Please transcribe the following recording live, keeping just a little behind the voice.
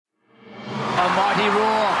mighty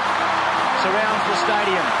roar surrounds the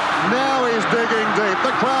stadium. Now he's digging deep.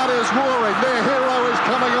 The crowd is roaring. Their hero is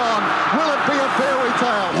coming on. Will it be a fairy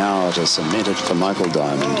tale? Now it is cemented for Michael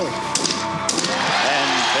Diamond. And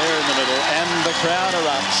they're in the middle, and the crowd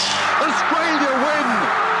erupts. Australia win!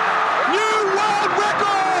 New world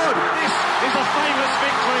record! This is a famous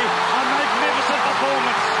victory, a magnificent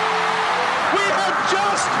performance. We have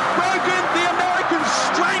just broken the American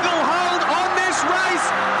stranglehold on this race.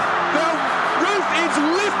 The roof is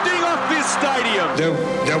lifting off this stadium. The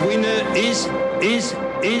winner is.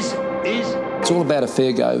 It's all about a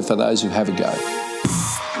fair go for those who have a go.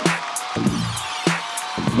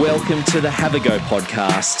 Welcome to the Have a Go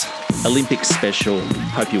podcast, Olympics special.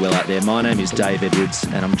 Hope you're well out there. My name is Dave Edwards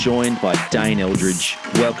and I'm joined by Dane Eldridge.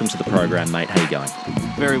 Welcome to the program, mate. How you going?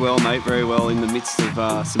 Very well, mate. Very well. In the midst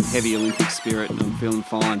of some heavy Olympic spirit, and I'm feeling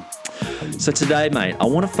fine. So today, mate, I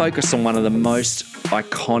want to focus on one of the most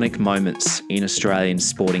iconic moments in Australian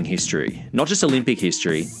sporting history. Not just Olympic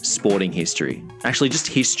history, sporting history. Actually, just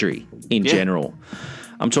history in general.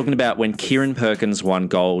 I'm talking about when Kieren Perkins won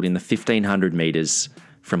gold in the 1500 metres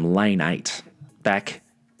from lane 8 back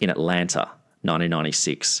in Atlanta,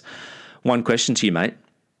 1996. One question to you, mate.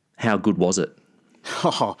 How good was it?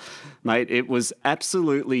 Oh, mate, it was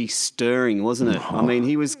absolutely stirring, wasn't it? I mean,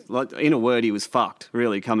 he was, like, in a word, he was fucked,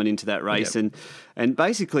 really, coming into that race. Yep. And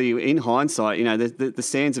basically, in hindsight, you know, the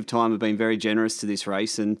sands of time have been very generous to this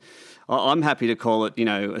race, and I'm happy to call it, you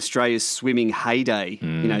know, Australia's swimming heyday,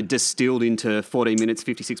 you know, distilled into 14 minutes,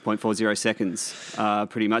 56.40 seconds,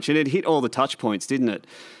 pretty much. And it hit all the touch points, didn't it?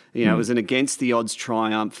 You know, it was an against-the-odds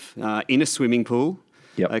triumph in a swimming pool.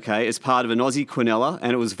 Yep. Okay, as part of an Aussie Quinella,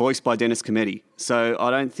 and it was voiced by Dennis Cometti. So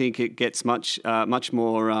I don't think it gets much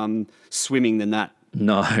more swimming than that.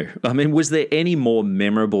 No. I mean, was there any more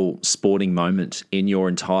memorable sporting moment in your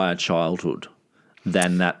entire childhood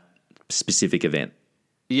than that specific event?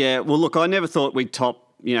 Yeah, well, look, I never thought we'd top,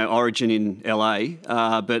 you know, Origin in LA,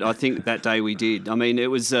 but I think that day we did. I mean, it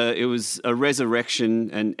was a resurrection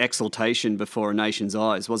and exaltation before a nation's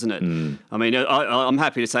eyes, wasn't it? I mean, I'm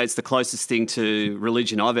happy to say it's the closest thing to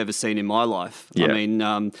religion I've ever seen in my life. Yeah. I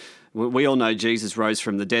mean, we all know Jesus rose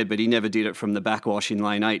from the dead, but he never did it from the backwash in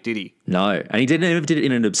lane 8, did he? No, and he never did it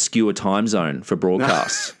in an obscure time zone for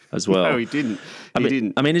broadcast as well. No, he didn't. I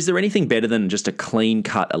mean, is there anything better than just a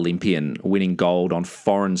clean-cut Olympian winning gold on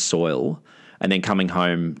foreign soil and then coming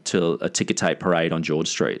home to a ticker tape parade on George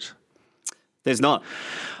Street? There's not.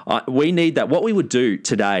 We need that. What we would do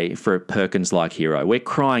today for a Perkins-like hero, we're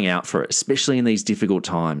crying out for it, especially in these difficult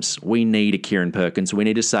times. We need a Kieren Perkins. We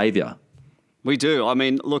need a saviour. We do. I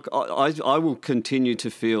mean, look, I will continue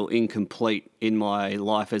to feel incomplete in my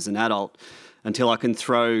life as an adult until I can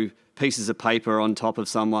throw pieces of paper on top of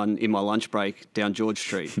someone in my lunch break down George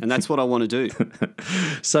Street. And that's what I want to do.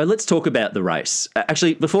 So let's talk about the race.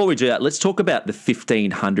 Actually, before we do that, let's talk about the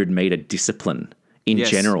 1500 metre discipline in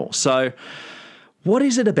general. So what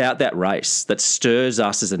is it about that race that stirs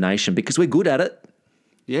us as a nation? Because we're good at it.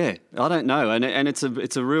 Yeah, I don't know. And it's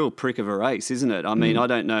a real prick of a race, isn't it? I mean, I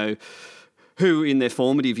don't know who in their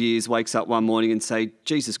formative years wakes up one morning and say,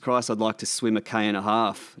 Jesus Christ, I'd like to swim a K and a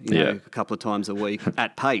half, you know, a couple of times a week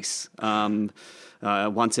at pace,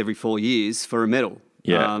 once every 4 years for a medal.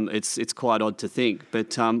 Yeah. It's quite odd to think.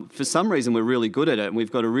 But for some reason, we're really good at it. And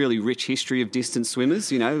we've got a really rich history of distance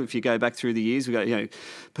swimmers. You know, if you go back through the years, we've got, you know,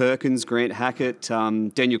 Perkins, Grant Hackett,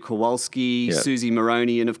 Daniel Kowalski, Susie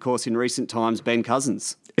Moroney, and, of course, in recent times, Ben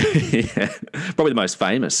Cousins. Yeah, probably the most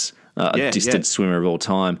famous distance swimmer of all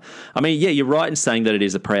time. I mean, yeah, you're right in saying that it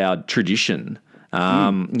is a proud tradition. You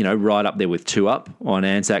know, right up there with 2-up on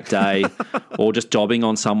Anzac Day or just dobbing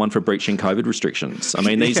on someone for breaching COVID restrictions. I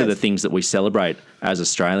mean, these are the things that we celebrate as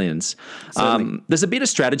Australians. There's a bit of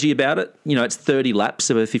strategy about it. You know, it's 30 laps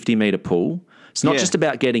of a 50-metre pool. It's not just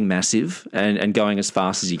about getting massive and going as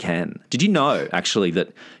fast as you can. Did you know, actually,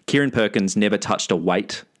 that Kieren Perkins never touched a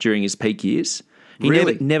weight during his peak years? He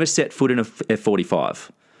never set foot in a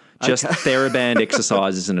F45. Just TheraBand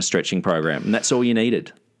exercises and a stretching program, and that's all you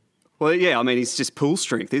needed. Well, yeah, I mean, it's just pool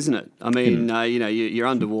strength, isn't it? I mean, you know, you're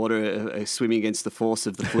underwater swimming against the force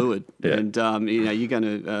of the fluid. And, you know, you're going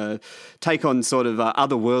to take on sort of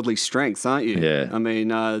otherworldly strengths, aren't you? Yeah. I mean,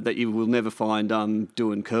 that you will never find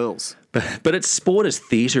doing curls. But it's sport as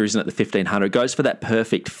theatre, isn't it, the 1500? It goes for that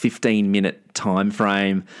perfect 15-minute time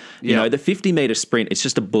frame. You know, the 50-metre sprint, it's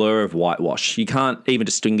just a blur of whitewash. You can't even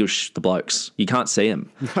distinguish the blokes. You can't see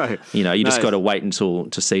them. No. You know, you just got to wait to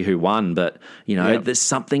see who won. But, you know, there's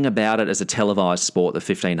something about it as a televised sport, the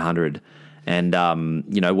 1500. And,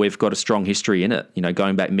 you know, we've got a strong history in it, you know,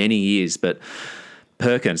 going back many years. But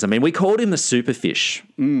Perkins. I mean, we called him the Superfish,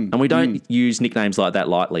 and we don't use nicknames like that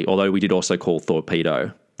lightly, although we did also call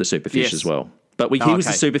Torpedo the Superfish as well. But he was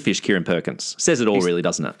the Superfish, Kieren Perkins. Says it all, really,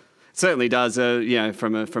 doesn't it? Certainly does.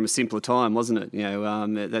 From a simpler time, wasn't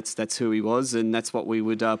it? That's who he was, and that's what we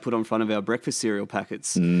would put on front of our breakfast cereal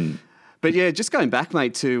packets. But yeah, just going back,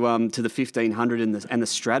 mate, to the 1500 and the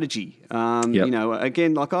strategy.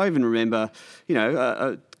 Again, like I even remember,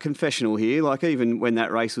 a confessional here. Like even when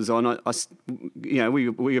that race was on,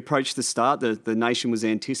 we approached the start. The nation was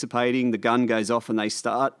anticipating. The gun goes off and they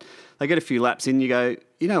start. They get a few laps in. You go,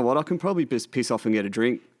 you know what? I can probably just piss off and get a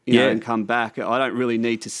drink, and come back. I don't really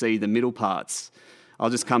need to see the middle parts.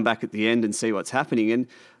 I'll just come back at the end and see what's happening. And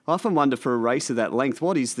I often wonder for a race of that length,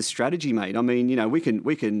 what is the strategy, mate? I mean, we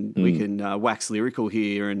can wax lyrical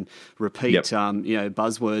here and repeat,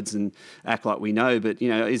 buzzwords and act like we know. But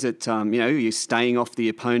is it, are you staying off the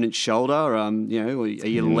opponent's shoulder? Are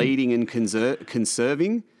you leading and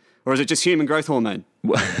conserving, or is it just human growth hormone?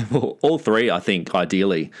 Well, all three, I think,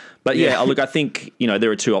 ideally. But look, I think there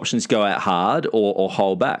are two options: go out hard or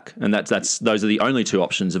hold back, and those are the only two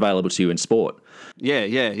options available to you in sport.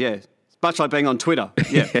 Yeah. Much like being on Twitter.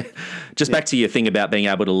 Yeah. Just back to your thing about being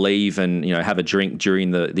able to leave and have a drink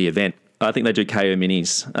during the event. I think they do KO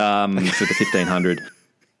minis for the 1500.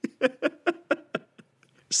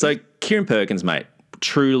 So Kieren Perkins, mate,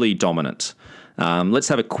 truly dominant. Let's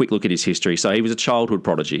have a quick look at his history. So he was a childhood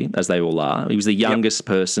prodigy, as they all are. He was the youngest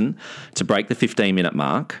person to break the 15-minute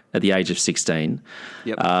mark at the age of 16.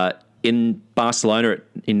 In Barcelona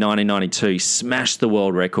in 1992, he smashed the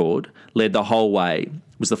world record, led the whole way,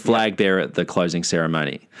 was the flag bearer at the closing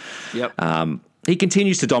ceremony. He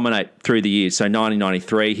continues to dominate through the years. So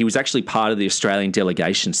 1993, he was actually part of the Australian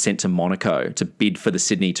delegation sent to Monaco to bid for the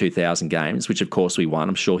Sydney 2000 Games, which of course we won.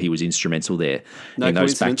 I'm sure he was instrumental there in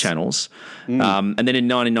those back channels. And then in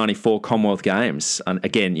 1994, Commonwealth Games, and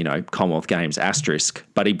again, Commonwealth Games asterisk,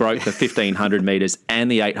 but he broke the 1500 metres and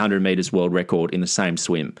the 800 metres world record in the same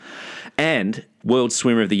swim. And World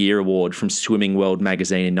Swimmer of the Year award from Swimming World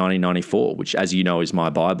magazine in 1994, which, as you know, is my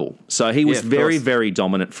Bible. So he was very, very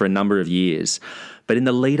dominant for a number of years. But in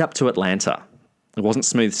the lead up to Atlanta, it wasn't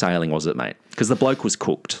smooth sailing, was it, mate? Because the bloke was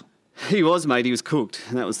cooked. He was, mate. He was cooked.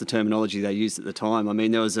 And that was the terminology they used at the time. I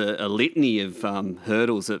mean, there was a litany of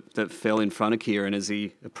hurdles that fell in front of Kieren as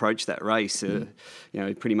he approached that race. He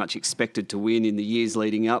pretty much expected to win in the years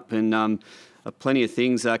leading up. And plenty of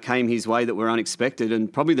things came his way that were unexpected,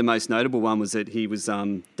 and probably the most notable one was that he was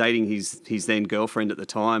dating his then girlfriend at the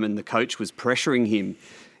time, and the coach was pressuring him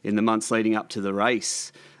in the months leading up to the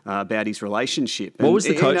race about his relationship. What was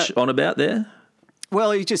the coach on about there?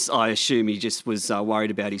 Well, I assume he just was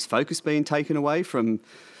worried about his focus being taken away from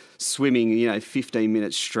swimming, 15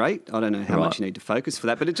 minutes straight. I don't know how much you need to focus for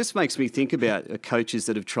that, but it just makes me think about coaches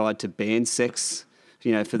that have tried to ban sex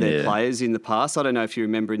for their players in the past. I don't know if you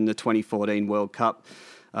remember in the 2014 World Cup,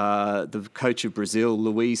 the coach of Brazil,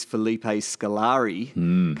 Luis Felipe Scolari,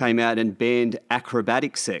 came out and banned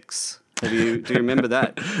acrobatic sex. Do you remember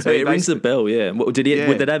that? So it rings a bell, yeah. Would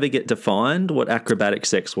that ever get defined, what acrobatic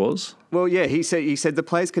sex was? Well, yeah, he said the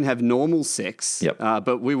players can have normal sex,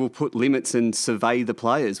 but we will put limits and survey the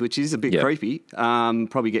players, which is a bit creepy.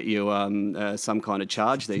 Probably get you some kind of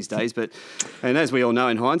charge these days. And as we all know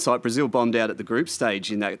in hindsight, Brazil bombed out at the group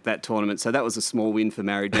stage in that tournament, so that was a small win for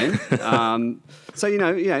married men. And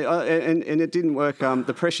it didn't work.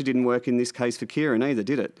 The pressure didn't work in this case for Kieren either,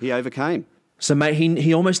 did it? He overcame. So, mate,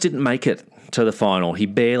 he almost didn't make it to the final. He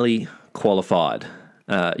barely qualified.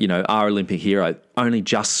 Our Olympic hero only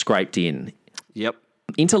just scraped in. Yep.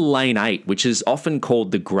 Into lane 8, which is often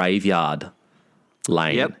called the graveyard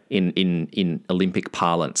lane in Olympic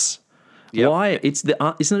parlance. Yep. Why?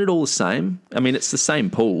 Isn't it all the same? I mean, it's the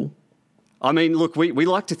same pool. I mean, look, we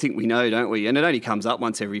like to think we know, don't we? And it only comes up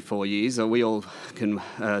once every 4 years. We all can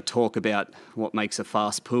talk about what makes a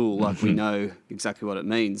fast pool, like we know exactly what it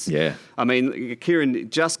means. Yeah. I mean, Kieren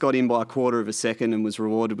just got in by a quarter of a second and was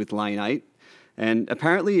rewarded with lane 8. And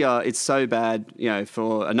apparently it's so bad,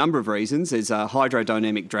 for a number of reasons. There's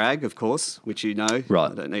hydrodynamic drag, of course, which you know.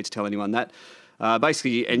 Right. I don't need to tell anyone that.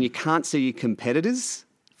 Basically, and you can't see your competitors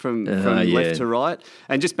from left to right,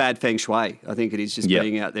 and just bad feng shui. I think it is just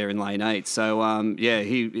being out there in lane 8. So,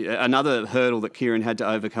 another hurdle that Kieren had to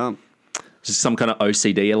overcome. Just some kind of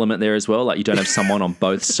OCD element there as well, like you don't have someone on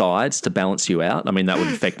both sides to balance you out. I mean, that would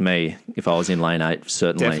affect me if I was in lane 8,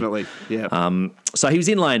 certainly. Definitely, yeah. So he was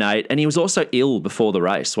in lane 8, and he was also ill before the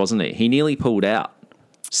race, wasn't he? He nearly pulled out,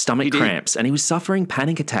 stomach cramps, and he was suffering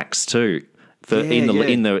panic attacks too. In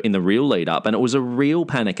the real lead up, and it was a real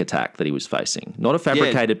panic attack that he was facing, not a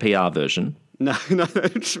fabricated PR version. No,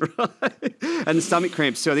 that's right. And the stomach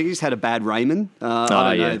cramps too. I think he just had a bad Raymond.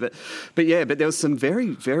 I don't know, but there was some very,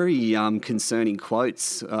 very concerning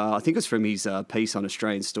quotes. I think it was from his piece on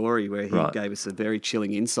Australian Story where he gave us a very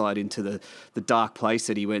chilling insight into the dark place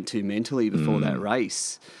that he went to mentally before that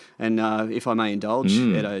race. And if I may indulge,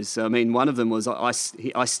 Edo's, I mean, one of them was I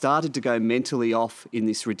started to go mentally off in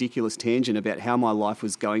this ridiculous tangent about how my life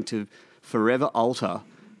was going to forever alter.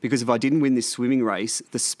 Because if I didn't win this swimming race,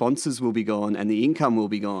 the sponsors will be gone and the income will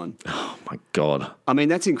be gone. Oh, my God. I mean,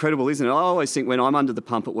 that's incredible, isn't it? I always think when I'm under the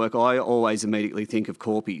pump at work, I always immediately think of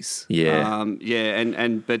corpies. Yeah.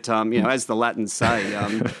 But you know, as the Latins say,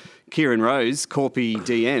 Kieren rose, corpie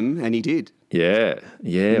DM, and he did. Yeah.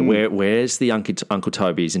 Where's the Uncle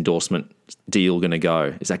Toby's endorsement deal going to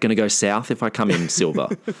go? Is that going to go south if I come in silver?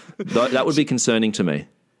 That would be concerning to me.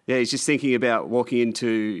 Yeah, he's just thinking about walking into,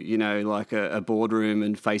 you know, like a boardroom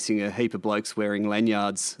and facing a heap of blokes wearing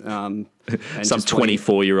lanyards. Some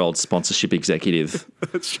 24-year-old sponsorship executive.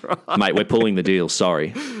 That's right. Mate, we're pulling the deal,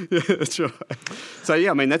 sorry. Yeah, that's right. So, yeah,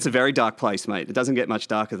 I mean, that's a very dark place, mate. It doesn't get much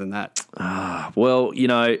darker than that. Well, you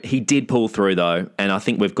know, he did pull through, though, and I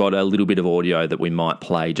think we've got a little bit of audio that we might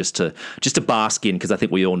play just to bask in, because I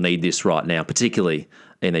think we all need this right now, particularly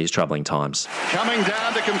in these troubling times. Coming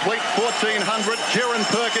down to complete 1400, Kieren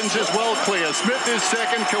Perkins is well clear. Smith is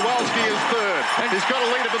second, Kowalski is third. He's got a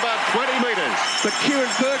lead of about 20 metres. The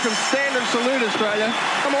Kieren Perkins stand and salute Australia.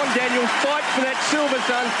 Come on, Daniel, fight for that silver,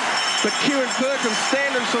 son. The Kieren Perkins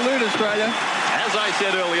stand and salute Australia. As I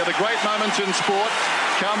said earlier, the great moments in sport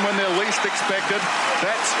come when they're least expected.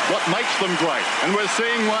 That's what makes them great. And we're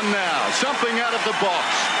seeing one now. Something out of the box.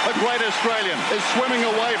 A great Australian is swimming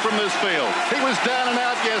away from this field. He was down and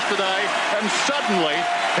out yesterday, and suddenly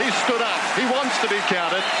he stood up. He wants to be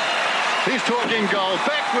counted. He's talking gold.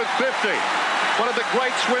 Back with 50. One of the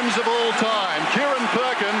great swims of all time. Kieren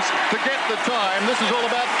Perkins to get the time. This is all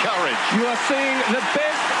about courage. You are seeing the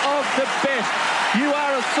best of the best. You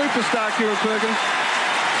are a superstar, Kieren Perkins.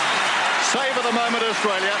 Savour the moment,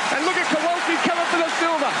 Australia. And look at Kowalski coming for the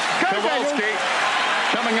silver. Go, Kowalski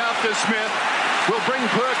Daniel. Coming after Smith will bring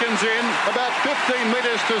Perkins in. About 15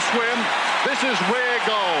 metres to swim. This is rare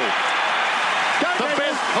gold. The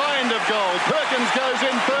best kind of gold. Perkins goes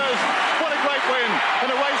in first. What a great win.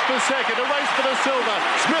 And a race for second. A race for the silver.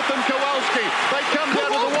 Smith and Kowalski. They come down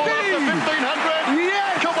to the wall after 1,500.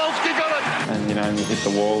 Yes! Kowalski got it. And, you know, you hit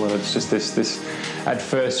the wall and it's just this at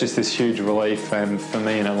first, just this huge relief. And for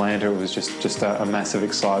me in Atlanta, it was just a massive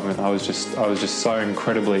excitement. I was just so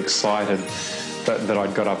incredibly excited that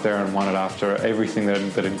I'd got up there and won it after everything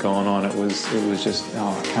that had gone on. It was just,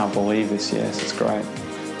 I can't believe this. Yes, it's great.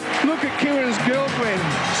 Look at Kieren's girlfriend,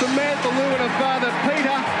 Samantha Lou, and her father,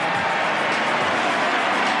 Peter.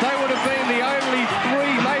 They would have been the only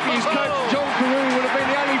three. Maybe his coach, John Carew, would have been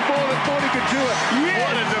the only four that thought he could do it. Yes.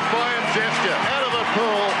 What a defiant gesture. Out of the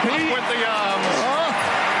pool, up with the arms.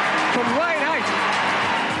 From lane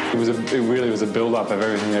 8. It really was a build-up of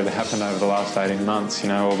everything that had happened over the last 18 months. You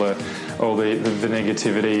know, all the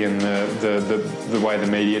negativity and the way the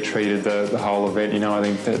media treated the whole event. You know, I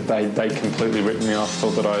think that they completely written me off,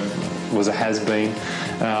 thought that I was a has-been,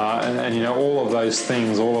 and you know, all of those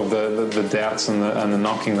things, all of the doubts and the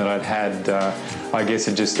knocking that I'd had. I guess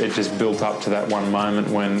it just built up to that one moment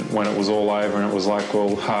when it was all over and it was like, well,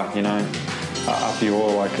 you know, up you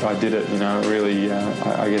all, like I did it. You know, it really,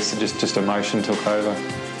 I guess it just emotion took over.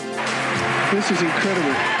 This is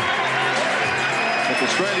incredible. If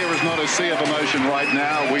Australia is not a sea of emotion right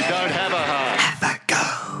now, we don't have a heart. Have a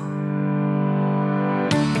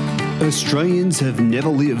go. Australians have never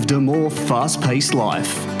lived a more fast-paced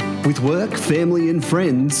life. With work, family and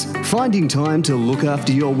friends, finding time to look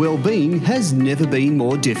after your well-being has never been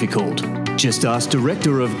more difficult. Just ask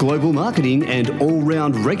Director of Global Marketing and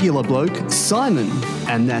all-round regular bloke, Simon.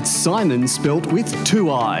 And that's Simon spelt with 2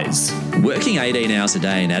 I's. Working 18 hours a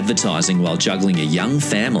day in advertising while juggling a young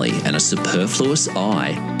family and a superfluous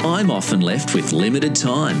eye, I'm often left with limited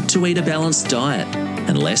time to eat a balanced diet,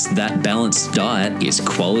 unless that balanced diet is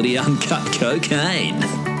quality uncut cocaine.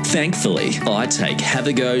 Thankfully, I take Have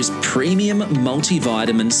a Go's premium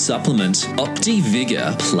multivitamin supplement,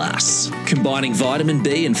 OptiVigor Plus. Combining vitamin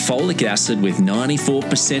B and folic acid with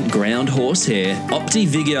 94% ground horsehair,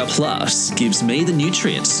 OptiVigor Plus gives me the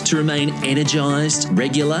nutrients to remain energised,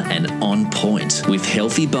 regular and on point, with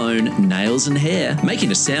healthy bone, nails and hair,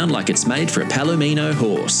 making it sound like it's made for a Palomino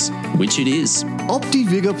horse, which it is.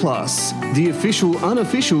 OptiVigor Plus, the official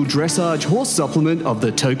unofficial dressage horse supplement of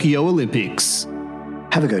the Tokyo Olympics.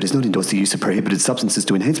 Have a Go does not endorse the use of prohibited substances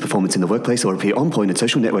to enhance performance in the workplace or appear on point at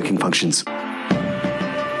social networking functions.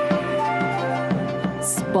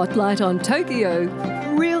 Spotlight on Tokyo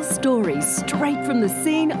Real stories straight from the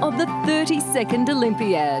scene of the 32nd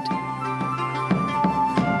Olympiad.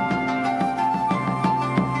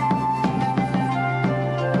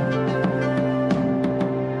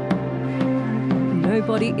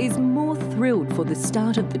 Nobody is more thrilled for the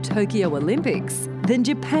start of the Tokyo Olympics than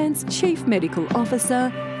Japan's Chief Medical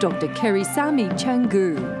Officer, Dr. Kerisami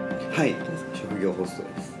Changu.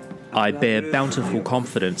 I bear bountiful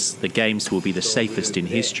confidence the Games will be the safest in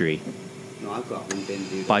history.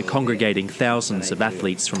 By congregating thousands of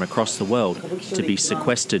athletes from across the world to be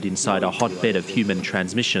sequestered inside a hotbed of human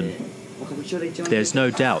transmission, there's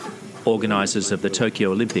no doubt organisers of the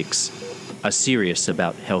Tokyo Olympics are serious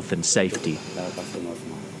about health and safety.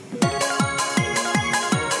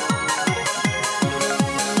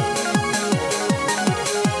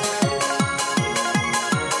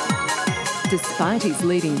 Despite his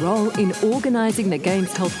leading role in organising the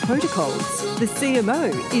Games' health protocols, the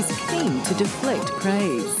CMO is keen to deflect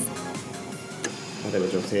praise.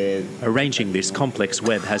 Arranging this complex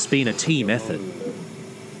web has been a team effort.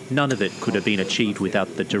 None of it could have been achieved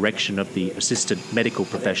without the direction of the assistant medical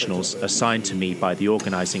professionals assigned to me by the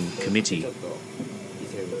organising committee.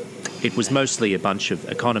 It was mostly a bunch of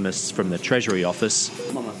economists from the Treasury Office,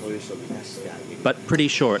 but pretty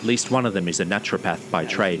sure at least one of them is a naturopath by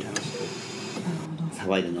trade.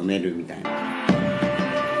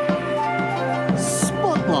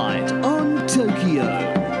 Spotlight on Tokyo.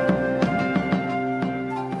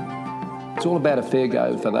 It's all about a fair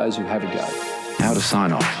go for those who have a go. How to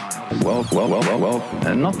sign off? Well,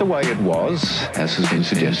 not the way it was, as has been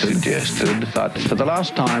suggested, but for the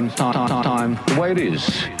last time, the way it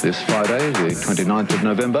is. This Friday, the 29th of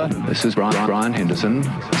November, this is Brian Henderson,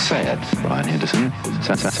 Brian Henderson,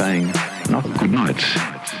 saying, not good night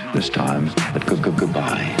this time, but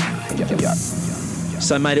goodbye. Yeah.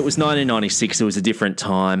 So, mate, it was 1996. It was a different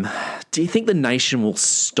time. Do you think the nation will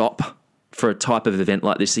stop for a type of event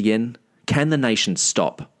like this again? Can the nation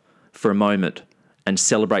stop for a moment and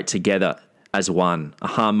celebrate together as one, a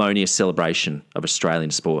harmonious celebration of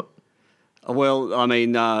Australian sport? Well, I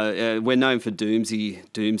mean, we're known for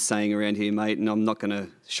doomsaying around here, mate, and I'm not going to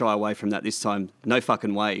shy away from that this time. No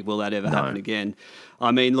fucking way will that ever happen again.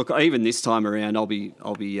 I mean, look, even this time around, I'll be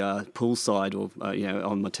poolside or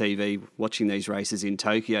on my TV watching these races in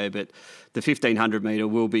Tokyo, but the 1500 metre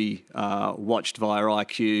will be watched via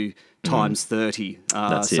IQ times 30.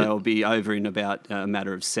 So it'll be over in about a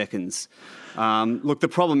matter of seconds. Look, the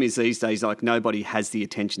problem is these days, like, nobody has the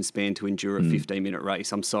attention span to endure a 15-minute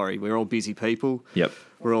race. I'm sorry. We're all busy people. Yep.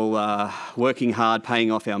 We're all working hard,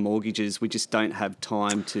 paying off our mortgages. We just don't have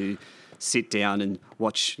time to sit down and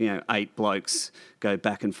watch, 8 blokes go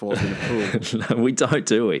back and forth in a pool. No, we don't,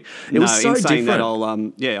 do we? It was so different. That,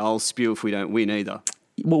 I'll spew if we don't win either.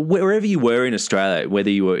 Well, wherever you were in Australia,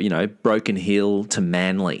 whether you were, Broken Hill to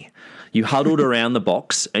Manly, you huddled around the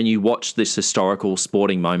box and you watched this historical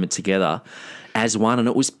sporting moment together as one, and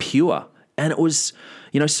it was pure. And it was,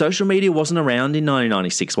 social media wasn't around in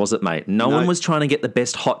 1996, was it, mate? No one was trying to get the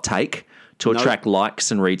best hot take to attract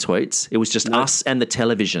likes and retweets. It was just us and the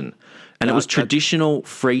television. And it was traditional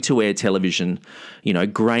free-to-air television,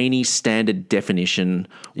 grainy standard definition,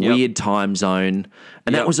 weird time zone.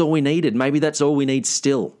 And that was all we needed. Maybe that's all we need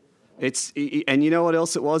still. And you know what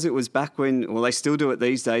else it was? It was back when, well, they still do it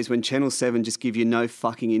these days, when Channel 7 just give you no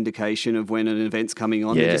fucking indication of when an event's coming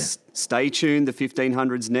on. Yeah. They just stay tuned, the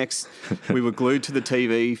 1500's next. We were glued to the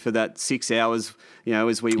TV for that 6 hours,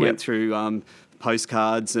 as we went through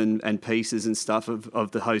postcards and pieces and stuff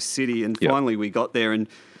of the host city. And finally we got there, and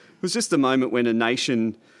it was just a moment when a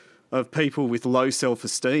nation of people with low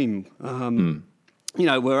self-esteem,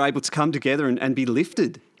 were able to come together and be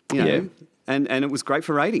lifted, and it was great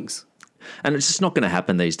for ratings. And it's just not going to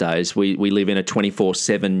happen these days. We live in a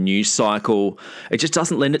 24/7 news cycle. It just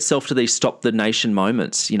doesn't lend itself to these stop-the-nation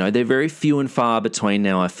moments. They're very few and far between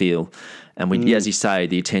now, I feel. And as you say,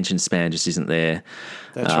 the attention span just isn't there.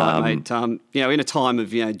 That's right, mate. In a time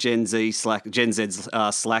of Gen Z's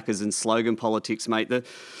slackers and slogan politics, mate,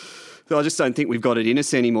 I just don't think we've got it in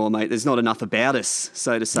us anymore, mate. There's not enough about us,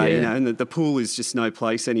 so to say. And the pool is just no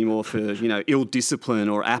place anymore for ill discipline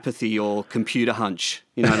or apathy or computer hunch.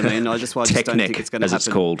 You know what I mean? I just don't think it's going to happen. As it's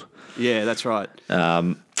called. Yeah, that's right.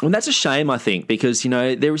 And that's a shame, I think, because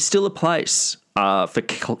there is still a place for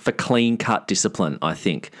clean cut discipline. I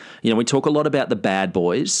think we talk a lot about the bad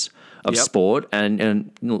boys of sport,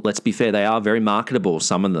 and let's be fair, they are very marketable,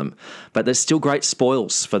 some of them, but there's still great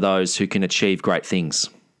spoils for those who can achieve great things.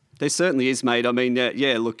 There certainly is, mate. I mean,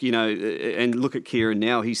 look, and look at Kieren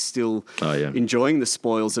now. He's still enjoying the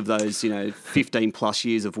spoils of those, 15-plus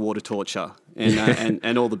years of water torture.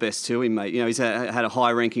 And all the best to him, mate. He's had a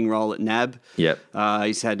high-ranking role at NAB. Yep.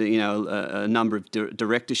 He's had, a number of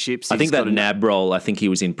directorships. I think that NAB role, I think he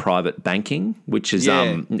was in private banking, which is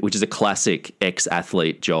a classic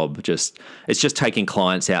ex-athlete job. It's just taking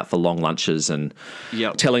clients out for long lunches and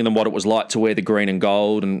telling them what it was like to wear the green and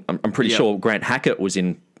gold. And I'm pretty sure Grant Hackett was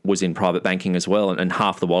in private banking as well, and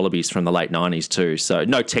half the Wallabies from the late 90s too. So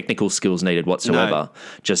no technical skills needed whatsoever,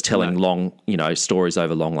 just telling long, stories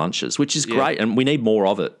over long lunches, which is great, and we need more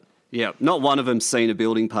of it. Yeah, not one of them's seen a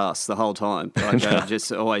building pass the whole time. Like, they've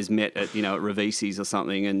just always met at, at Ravisi's or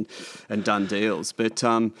something and done deals. But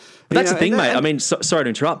that's the thing, mate. I mean, sorry to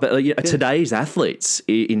interrupt, but today's athletes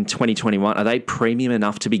in 2021, are they premium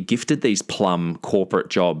enough to be gifted these plum corporate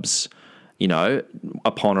jobs,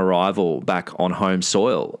 upon arrival back on home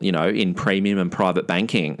soil, in premium and private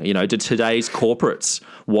banking? Do today's corporates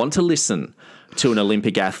want to listen to an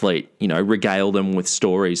Olympic athlete, regale them with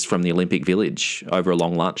stories from the Olympic Village over a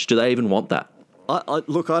long lunch? Do they even want that?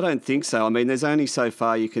 Look, I don't think so. I mean, there's only so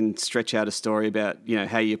far you can stretch out a story about,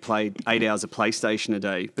 how you played 8 hours of PlayStation a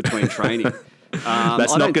day between training.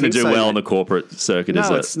 That's not going to do well on the corporate circuit, is it?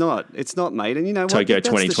 No, it's not. It's not, mate. And Tokyo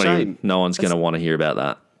 2020, no one's going to want to hear about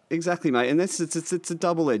that. Exactly, mate, and it's a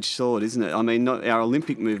double-edged sword, isn't it? I mean, our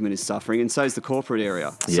Olympic movement is suffering, and so is the corporate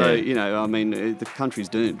area. Yeah. So, I mean, the country's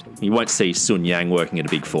doomed. You won't see Sun Yang working at a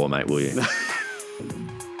Big Four, mate, will you?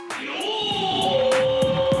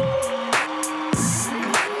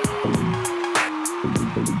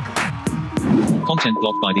 Content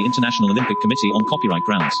blocked by the International Olympic Committee on copyright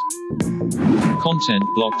grounds. Content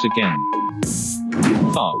blocked again.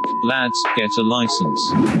 Fuck, lads, get a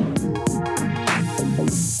license.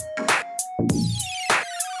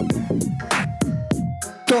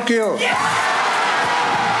 Tokyo! Yeah!